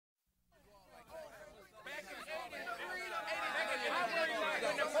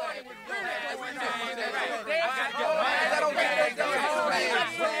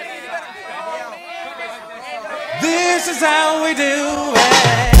This is how we do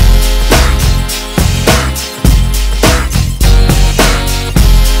it.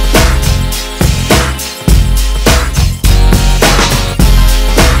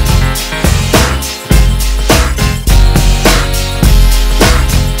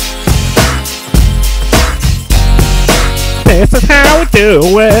 This is how we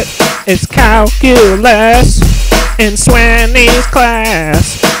do it. It's calculus in Swenny's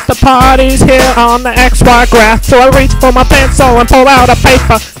class. The party's here on the XY graph, so I reach for my pencil and pull out a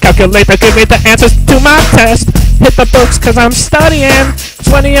paper calculator. Give me the answers to my test. Hit the books cause I'm studying.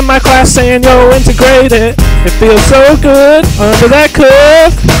 Swenny in my class saying, yo, integrate it. It feels so good under that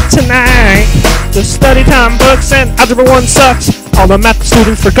curve tonight. The study time books and Algebra 1 sucks. All the math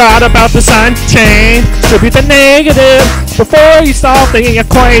students forgot about the sign chain. Distribute the negative before you solve the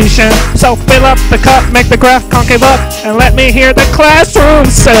equation. So fill up the cup, make the graph concave up, and let me hear the classroom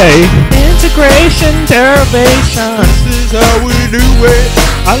say integration, derivation. This is how we do it.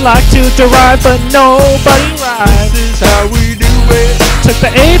 I like to derive, but nobody writes. This is how we do it. Took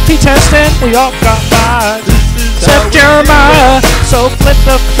the AP test and we all got fives. Except Jeremiah, so flip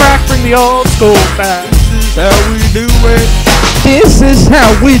the frack, bring the old school back. This is how we do it. This is how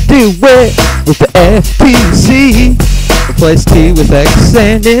we do it with the FPC. Replace T with X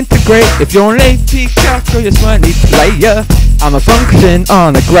and integrate. If you're an AP calculus money player, I'm a function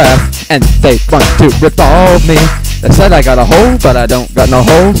on a graph, and they want to revolve me. They said I got a hole, but I don't got no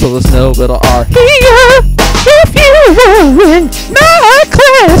hole, so there's no little R here. If you were in my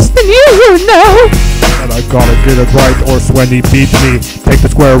class, then you would know. And I gotta get it right or Swenny beats me. Take the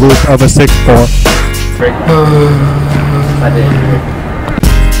square root of a 6/4.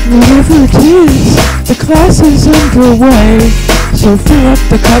 Whatever it is, the class is underway. So fill up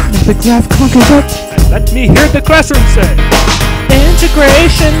the cup, make the graph concave up, And let me hear the classroom say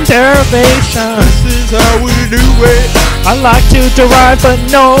integration, derivation. This is how we do it. I like to derive, but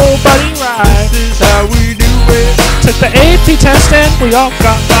nobody writes. This is how we do it. Took the AP test and we all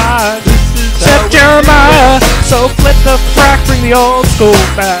got fives. Except Jeremiah, so flip the frack, bring the old school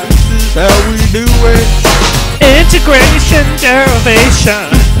back. This is how we do it. Integration,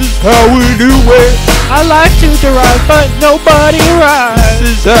 derivation. This is how we do it. I like to derive, but nobody writes.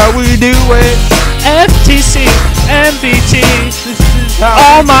 This is how we do it. FTC, MBT, This is how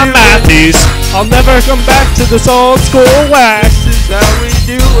all we my do mathies. I'll never come back to this old school whack. This is how we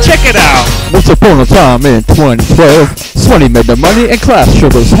do it. Check it out. Once upon a time in 2012, Swenny made the money and class sure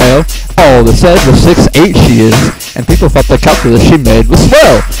was hell. All they said was 6'8" she is, and people thought the calculus she made was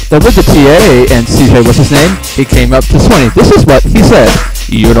swell. Then with the TA and CJ was his name, he came up to Swenny. This is what he said: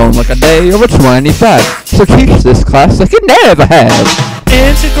 you don't look a day over 25, so teach this class like you never have.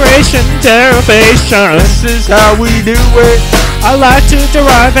 Integration, derivation. This is how we do it. I like to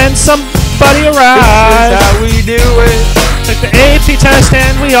derive and somebody This is arrives. how we do it. Took the AP test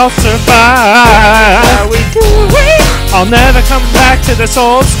and we all survived. How we do it. I'll never come back to this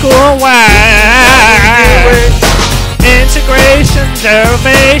old school Do whack. it. Integration,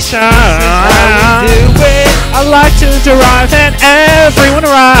 derivation. How we do it. I like to derive and everyone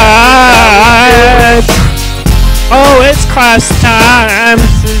arrives. Oh, it's class time.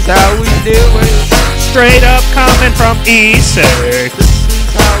 This is how we do it. Straight up coming from E6. This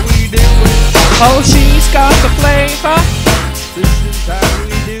is how we do it. Oh, she's got the flavor. This is how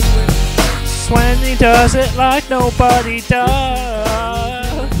we do it. Swenny does it like nobody does.